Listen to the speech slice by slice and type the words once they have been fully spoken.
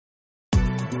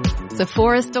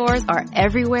Sephora stores are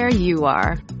everywhere you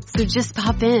are. So just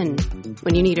pop in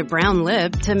when you need a brown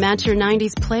lip to match your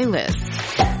 90s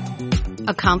playlist.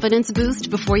 A confidence boost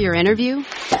before your interview?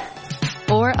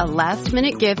 Or a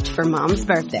last-minute gift for mom's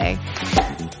birthday.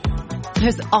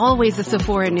 There's always a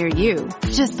Sephora near you.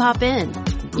 Just pop in.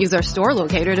 Use our store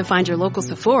locator to find your local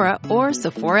Sephora or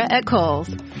Sephora at Kohl's.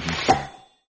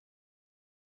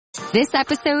 This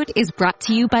episode is brought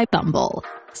to you by Bumble.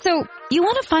 So, you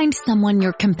want to find someone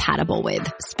you're compatible with,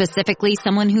 specifically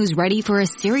someone who's ready for a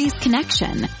serious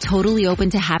connection, totally open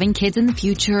to having kids in the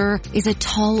future, is a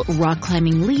tall,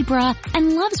 rock-climbing Libra,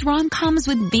 and loves rom-coms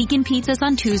with vegan pizzas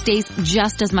on Tuesdays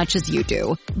just as much as you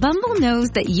do. Bumble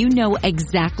knows that you know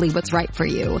exactly what's right for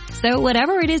you. So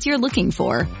whatever it is you're looking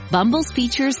for, Bumble's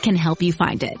features can help you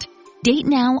find it. Date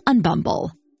now on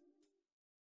Bumble.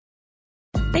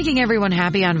 Making everyone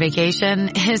happy on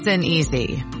vacation isn't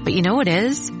easy, but you know what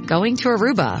is? Going to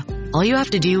Aruba. All you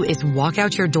have to do is walk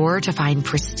out your door to find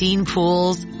pristine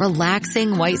pools,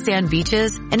 relaxing white sand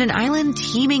beaches, and an island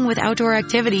teeming with outdoor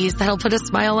activities that'll put a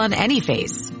smile on any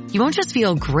face. You won't just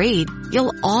feel great,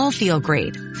 you'll all feel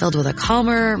great, filled with a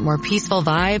calmer, more peaceful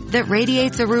vibe that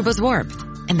radiates Aruba's warmth.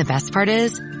 And the best part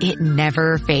is, it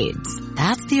never fades.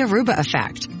 That's the Aruba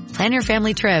effect. Plan your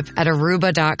family trip at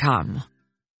Aruba.com.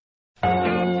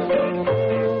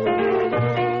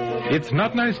 It's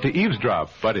not nice to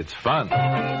eavesdrop, but it's fun.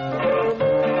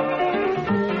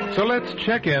 So let's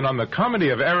check in on the comedy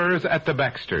of errors at the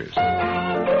Baxters.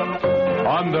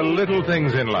 On the little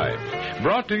things in life.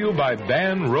 Brought to you by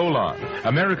Ban Roll-On,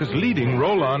 America's leading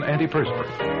roll-on antiperspirant.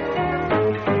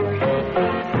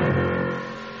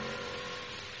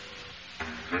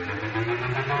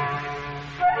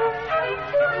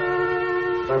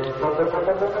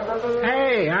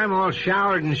 Hey, I'm all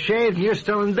showered and shaved, and you're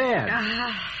still in bed.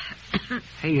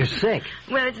 Hey, you're sick.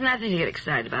 Well, it's nothing to get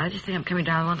excited about. I just think I'm coming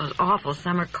down with one of those awful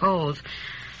summer colds.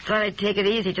 Thought I'd take it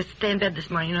easy, just stay in bed this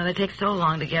morning. You know, they take so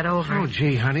long to get over. Oh,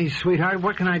 gee, honey, sweetheart,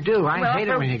 what can I do? I hate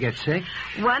it when you get sick.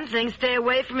 One thing, stay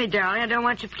away from me, darling. I don't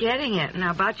want you getting it.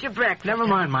 Now, about your breakfast. Never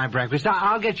mind my breakfast.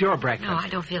 I'll get your breakfast. No, I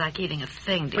don't feel like eating a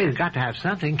thing, dear. Well, you've got to have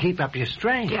something. Keep up your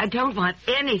strength. Dear, I don't want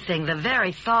anything. The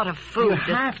very thought of food.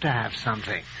 You have to have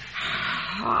something.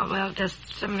 Oh, well, just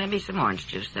maybe some orange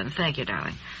juice then. Thank you,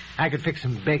 darling. I could fix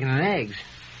some bacon and eggs.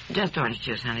 Just orange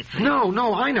juice, honey, please.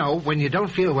 No, I know. When you don't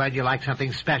feel well, you like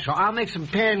something special. I'll make some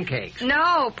pancakes.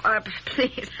 No,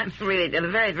 please. I'm really, the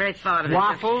very, very thought of it.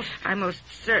 Waffles? I most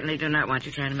certainly do not want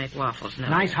you trying to make waffles, no.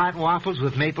 Nice hot waffles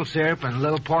with maple syrup and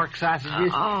little pork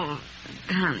sausages. Oh,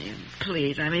 honey,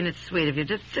 please. I mean, it's sweet of you.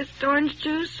 Just orange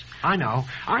juice? I know.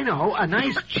 A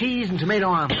nice cheese and tomato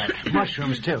omelet.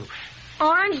 Mushrooms, too.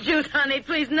 Orange juice, honey,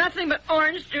 please. Nothing but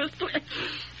orange juice, please.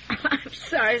 I'm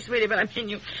sorry, sweetie, but I mean,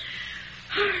 you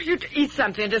eat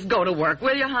something and just go to work,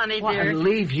 will you, honey, dear? What, and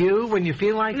leave you when you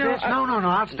feel like this? No,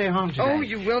 I'll stay home today. Oh,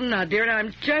 you will not, dear. Now,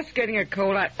 I'm just getting a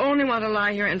cold. I only want to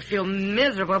lie here and feel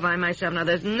miserable by myself. Now,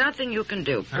 there's nothing you can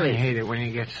do, please. I hate it when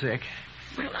you get sick.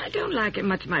 Well, I don't like it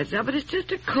much myself, but it's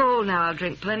just a cold now. I'll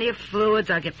drink plenty of fluids.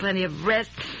 I'll get plenty of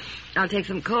rest. I'll take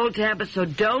some cold tablets, so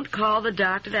don't call the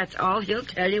doctor. That's all he'll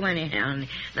tell you anyhow.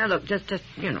 Now, look, just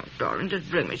darling,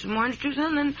 just bring me some orange juice,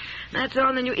 and then that's all.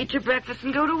 And then you eat your breakfast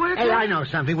and go to work. Hey, I know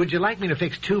something. Would you like me to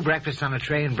fix 2 breakfasts on a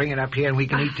tray and bring it up here and we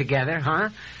can eat together, huh?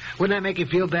 Wouldn't that make you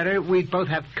feel better? We'd both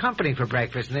have company for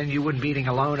breakfast, and then you wouldn't be eating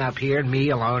alone up here and me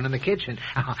alone in the kitchen.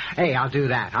 Hey, I'll do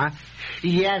that, huh?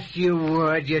 Yes, you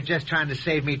would. You're just trying to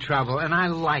save me trouble, and I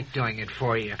like doing it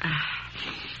for you.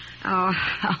 Oh,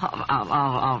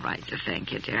 all right.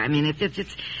 Thank you, dear. I mean,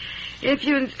 it's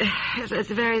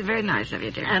very, very nice of you,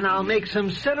 dear. And I'll make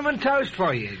some cinnamon toast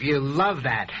for you. You love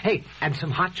that. Hey, and some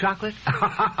hot chocolate?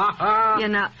 You're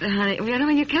not, honey. You know,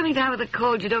 when you're coming down with a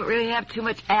cold, you don't really have too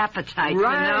much appetite,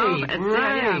 right, you know?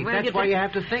 Right. That's why you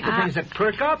have to think of things that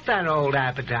perk up that old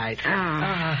appetite.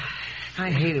 I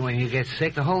hate it when you get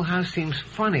sick. The whole house seems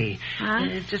funny. Huh?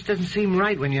 It just doesn't seem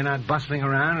right when you're not bustling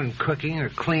around and cooking or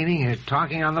cleaning or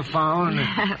talking on the phone.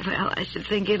 Well, I should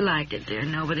think you'd like it, dear.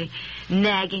 Nobody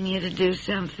nagging you to do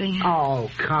something.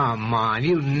 Oh, come on.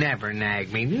 You never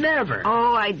nag me. Never.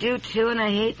 Oh, I do, too, and I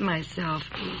hate myself.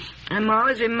 I'm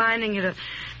always reminding you to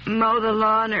mow the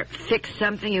lawn or fix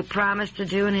something you promised to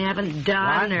do and you haven't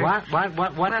done.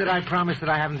 What did I promise that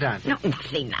I haven't done? No,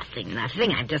 nothing.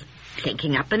 I'm just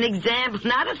taking up an example.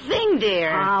 Not a thing,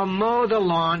 dear. I'll mow the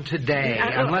lawn today,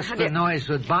 unless the noise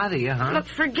would bother you, huh? Look,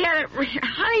 forget it.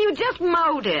 Honey, you just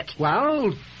mowed it.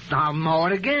 Well, I'll mow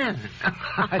it again.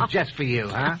 Just for you,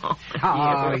 huh?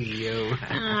 Oh, you.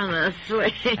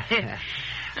 Honestly.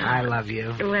 I love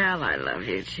you. Well, I love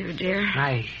you too, dear.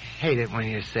 I hate it when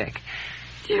you're sick.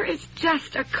 Dear, it's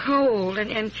just a cold,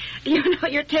 and you know,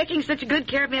 you're taking such good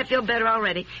care of me, I feel better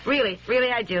already. Really,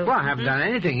 I do. Well, I haven't done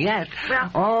anything yet.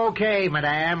 Well... Okay,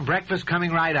 madame, breakfast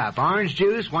coming right up. Orange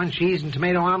juice, 1 cheese and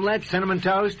tomato omelet, cinnamon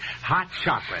toast, hot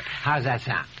chocolate. How's that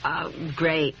sound? Oh,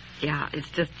 great. Yeah, it's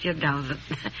just, you know...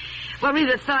 Well,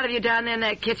 really, the thought of you down there in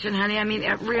that kitchen, honey, I mean,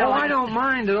 it really... Oh, I don't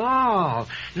mind at all.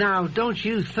 Now, don't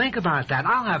you think about that.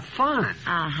 I'll have fun.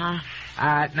 Uh-huh.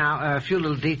 Now, a few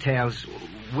little details.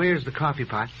 Where's the coffee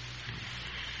pot?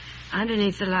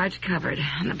 Underneath the large cupboard,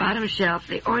 on the bottom shelf.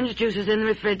 The orange juice is in the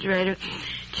refrigerator.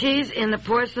 Cheese in the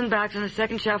porcelain box on the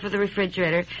second shelf of the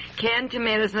refrigerator. Canned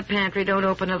tomatoes in the pantry. Don't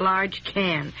open a large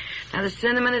can. Now, the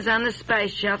cinnamon is on the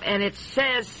spice shelf, and it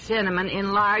says cinnamon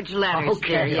in large letters.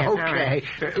 Okay, yes, okay.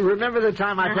 Right. Remember the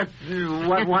time I put,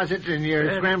 what was it, in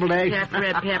your scrambled eggs?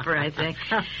 Red pepper, I think.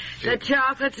 The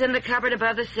chocolate's in the cupboard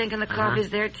above the sink, and the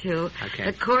coffee's there, too.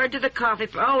 Okay. The cord to the coffee...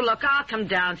 Oh, look, I'll come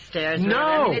downstairs. No,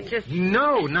 I mean, it's just...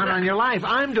 no, not on your life.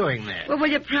 I'm doing this. Well,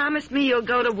 will you promise me you'll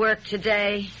go to work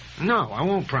today? No, I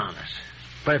won't promise.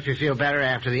 But if you feel better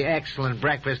after the excellent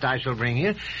breakfast I shall bring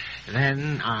you,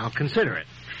 then I'll consider it.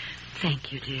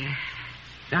 Thank you, dear.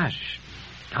 Gosh,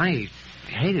 I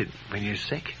hate it when you're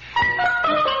sick.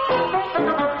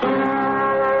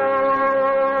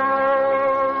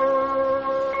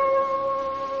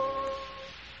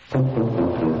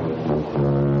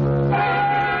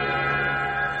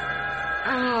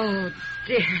 Oh,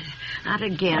 dear. Not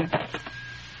again.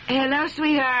 Hello,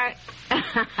 sweetheart.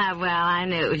 Well, I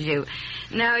knew it was you.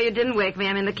 No, you didn't wake me.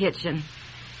 I'm in the kitchen.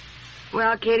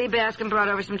 Well, Katie Baskin brought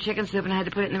over some chicken soup and I had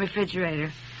to put it in the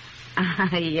refrigerator.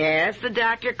 Yes, the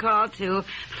doctor called, too.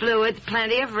 Fluids,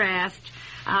 plenty of rest.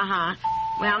 Uh-huh.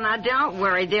 Well, now, don't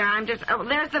worry, dear. I'm just... Oh,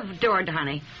 there's the door,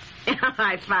 honey. All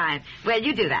right, fine. Well,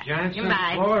 you do that. Jansen,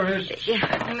 Goodbye. florist.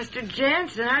 Yeah, Mr.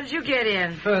 Jansen, how did you get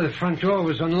in? The front door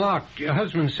was unlocked. Your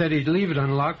husband said he'd leave it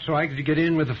unlocked so I could get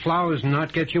in with the flowers and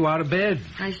not get you out of bed.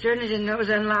 I certainly didn't know it was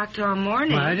unlocked all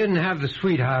morning. Well, I didn't have the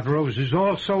sweetheart roses,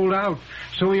 all sold out.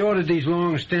 So we ordered these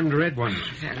long-stemmed red ones.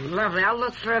 They're lovely. I'll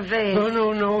look for a vase.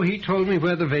 Oh, no. He told me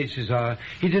where the vases are.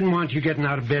 He didn't want you getting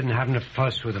out of bed and having to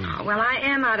fuss with them. Oh, well, I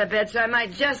am out of bed, so I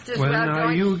might just as well now, go...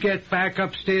 you get back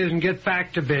upstairs and get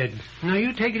back to bed. Now,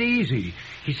 you take it easy.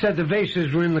 He said the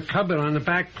vases were in the cupboard on the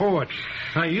back porch.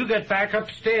 Now, you get back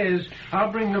upstairs. I'll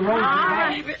bring the roses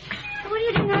out. What are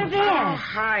you doing out of bed? Oh,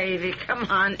 hi, Ivy. Come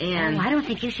on in. Oh, I don't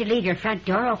think you should leave your front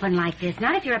door open like this.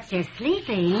 Not if you're upstairs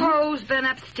sleeping. Who's been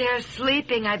upstairs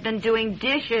sleeping? I've been doing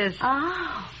dishes.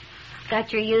 Oh.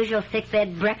 Got your usual sick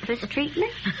bed breakfast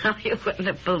treatment? Oh, you wouldn't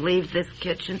have believed this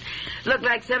kitchen. Looked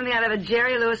like something out of a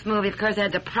Jerry Lewis movie. Of course, I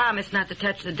had to promise not to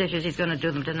touch the dishes. He's going to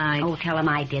do them tonight. Oh, tell him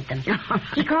I did them.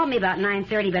 He called me about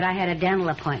 9:30, but I had a dental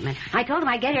appointment. I told him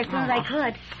I'd get here as soon as I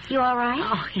could. You all right?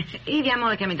 Oh, Evie, I'm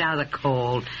only coming down with a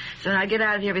cold. So I'll get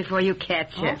out of here before you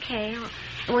catch it. Okay.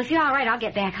 Well, if you're all right, I'll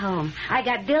get back home. I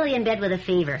got Billy in bed with a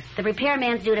fever. The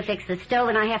repairman's due to fix the stove,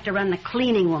 and I have to run the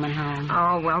cleaning woman home.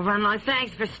 Oh, well, run along.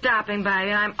 Thanks for stopping by.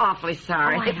 I'm awfully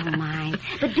sorry. Oh, I don't mind.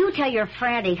 But do tell your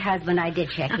frantic husband I did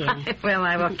check in. Well,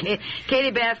 I will.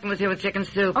 Katie Baskin was here with chicken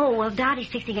soup. Oh, well, Dottie's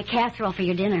fixing a casserole for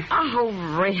your dinner. Oh,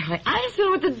 really? I just don't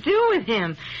know what to do with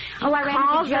him. Oh, I ran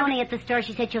into Joni at the store.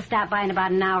 She said she'll stop by in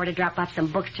about an hour to drop off some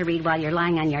books to read while you're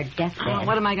lying on your deathbed. Oh,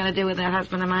 what am I going to do with that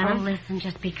husband of mine? Oh, listen,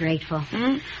 just be grateful.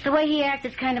 Hmm? The way he acts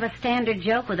is kind of a standard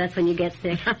joke with us when you get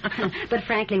sick. But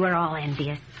frankly, we're all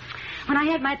envious. When I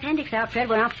had my appendix out, Fred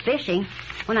went off fishing.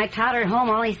 When I tottered home,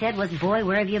 all he said was, "Boy,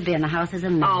 where have you been? The house is a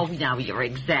mess." Oh, now you're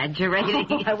exaggerating.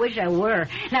 Oh, I wish I were.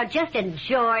 Now, just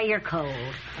enjoy your cold.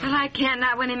 Well, I can't,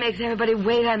 not when he makes everybody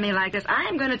wait on me like this. I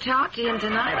am going to talk to him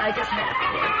tonight. I just have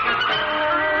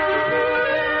to.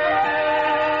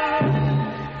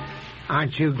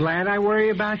 Aren't you glad I worry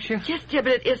about you? Yes, dear,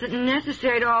 but it isn't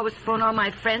necessary to always phone all my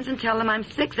friends and tell them I'm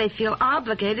sick. They feel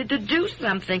obligated to do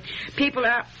something. People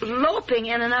are loping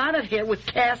in and out of here with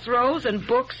casseroles and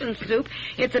books and soup.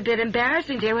 It's a bit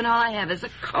embarrassing, dear, when all I have is a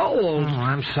cold. Oh,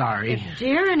 I'm sorry. It's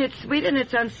dear and it's sweet and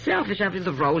it's unselfish. I mean,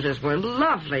 the roses were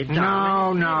lovely,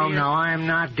 darling. No. I am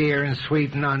not dear and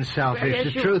sweet and unselfish. Well,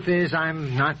 yes, the truth is,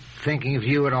 I'm not thinking of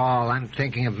you at all. I'm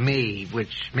thinking of me,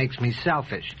 which makes me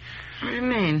selfish. What do you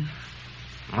mean?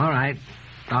 All right,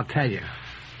 I'll tell you.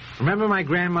 Remember my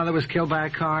grandmother was killed by a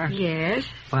car? Yes.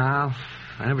 Well,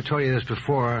 I never told you this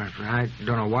before. I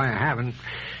don't know why I haven't.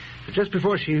 But just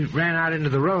before she ran out into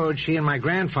the road, she and my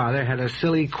grandfather had a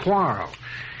silly quarrel.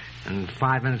 And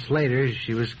 5 minutes later,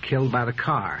 she was killed by the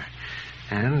car.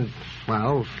 And,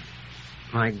 well,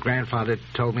 my grandfather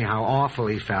told me how awful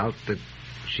he felt that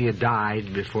she had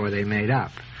died before they made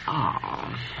up.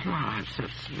 Oh,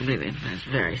 it's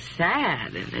very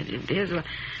sad. It is.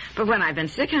 But when I've been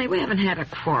sick, honey, we haven't had a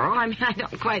quarrel. I mean, I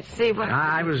don't quite see what...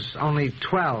 I was only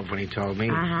 12 when he told me.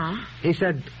 Uh-huh. He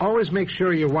said, always make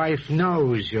sure your wife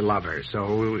knows you love her.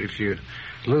 So if you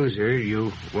lose her,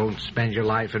 you won't spend your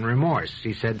life in remorse.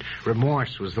 He said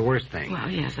remorse was the worst thing. Well,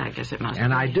 yes, I guess it must be.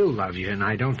 And I do love you, and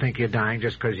I don't think you're dying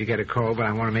just because you get a cold, but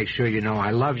I want to make sure you know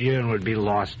I love you and would be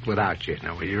lost without you.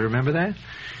 Now, will you remember that?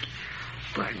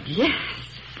 Well, yes.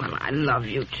 Well, I love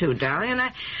you too, darling, and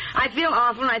I feel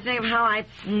awful when I think of how I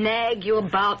nag you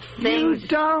about things. You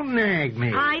don't nag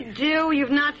me. I do. You've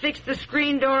not fixed the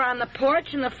screen door on the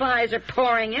porch, and the flies are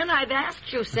pouring in. I've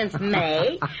asked you since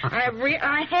May.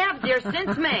 I have, dear,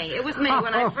 since May. It was May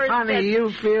when I first honey, said...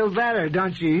 you feel better,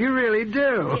 don't you? You really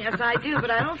do. Yes, I do, but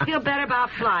I don't feel better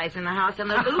about flies in the house and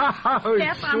the loose Oh,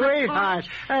 step on the sweetheart,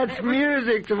 that's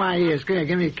music to my ears. Come here,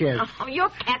 give me a kiss. Oh, you'll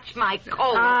catch my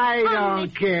cold. I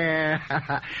don't care.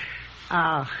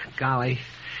 Oh, golly.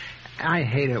 I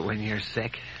hate it when you're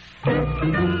sick. Do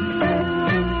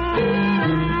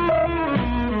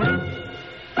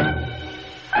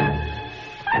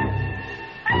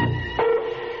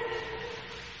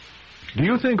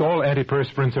you think all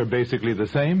antiperspirants are basically the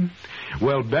same?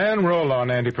 Well, Ban Roll-On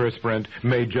antiperspirant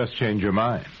may just change your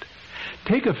mind.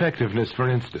 Take effectiveness, for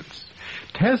instance.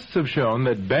 Tests have shown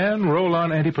that Ban Roll-On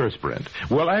antiperspirant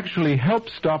will actually help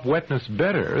stop wetness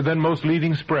better than most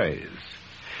leading sprays.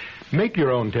 Make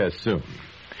your own test soon.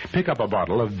 Pick up a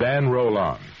bottle of Ban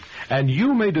Roll-On, and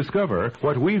you may discover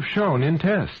what we've shown in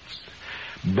tests.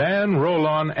 Ban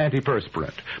Roll-On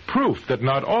antiperspirant, proof that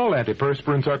not all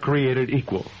antiperspirants are created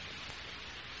equal.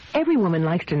 Every woman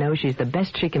likes to know she's the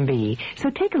best she can be, so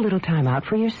take a little time out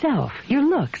for yourself, your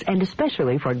looks, and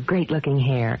especially for great-looking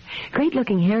hair.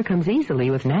 Great-looking hair comes easily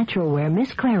with Natural Wear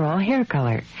Miss Clairol hair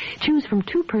color. Choose from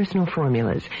 2 personal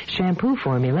formulas. Shampoo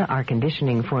formula, our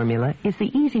conditioning formula, is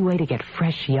the easy way to get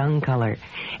fresh, young color.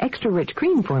 Extra rich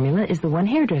cream formula is the one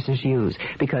hairdressers use,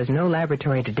 because no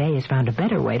laboratory today has found a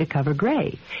better way to cover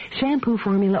gray. Shampoo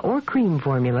formula or cream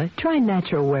formula, try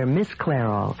Natural Wear Miss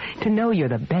Clairol to know you're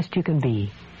the best you can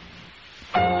be.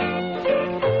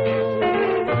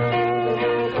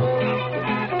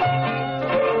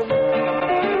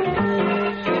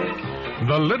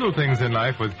 The Little Things in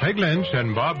Life with Peg Lynch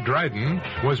and Bob Dryden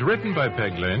was written by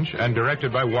Peg Lynch and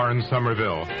directed by Warren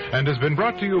Somerville and has been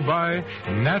brought to you by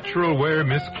Natural Wear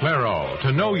Miss Clairol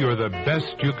to know you're the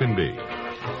best you can be.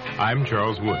 I'm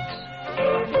Charles Woods.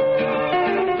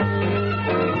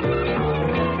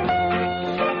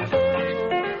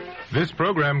 This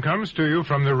program comes to you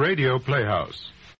from the Radio Playhouse.